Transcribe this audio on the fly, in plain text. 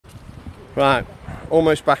Right,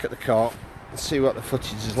 almost back at the car. Let's see what the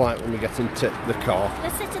footage is like when we get into the car.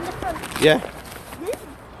 Let's sit in the front. Yeah?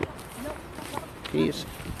 No. Keys.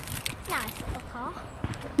 Nice little car.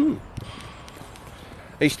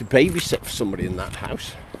 I used to babysit for somebody in that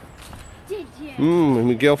house. Did you? And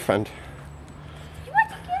my girlfriend. You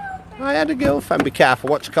had a girlfriend? I had a girlfriend. Be careful,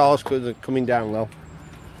 watch cars because they're coming down low.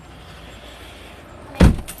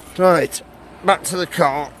 Right, back to the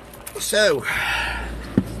car. So,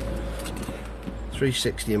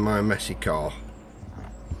 360 in my messy car.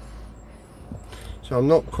 So I'm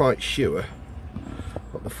not quite sure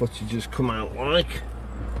what the footage has come out like,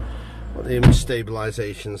 what the image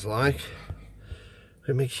stabilisation's like.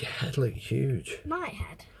 It makes your head look huge. My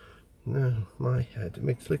head? No, my head. It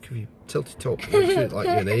makes look if you tilt it up, it makes it look like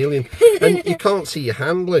you're an alien. And you can't see your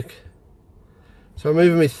hand, look. So I'm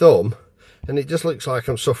moving my thumb and it just looks like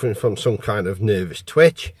I'm suffering from some kind of nervous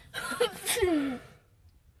twitch.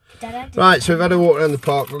 Right, so we've had a walk around the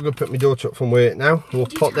park. I'm going to pick my daughter up from work now. We'll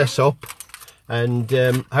put this up and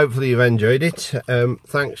hopefully you've enjoyed it.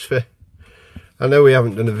 Thanks for... I know we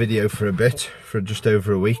haven't done a video for a bit, for just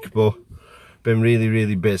over a week, but been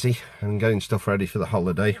really busy and getting stuff ready for the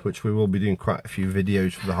holiday, which we will be doing quite a few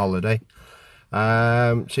videos for the holiday.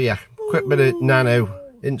 So yeah, quick bit of Nano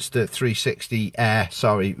Insta360 Air,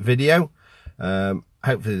 video.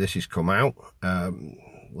 Hopefully this has come out.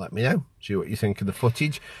 Let me know, see what you think of the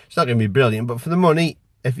footage. It's not going to be brilliant, but for the money,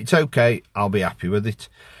 if it's okay, I'll be happy with it.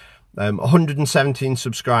 117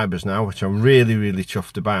 subscribers now, which I'm really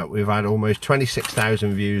chuffed about. We've had almost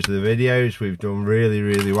 26,000 views of the videos. We've done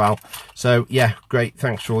really well. So yeah, great,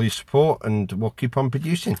 thanks for all your support and we'll keep on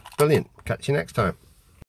producing. Brilliant. Catch you next time.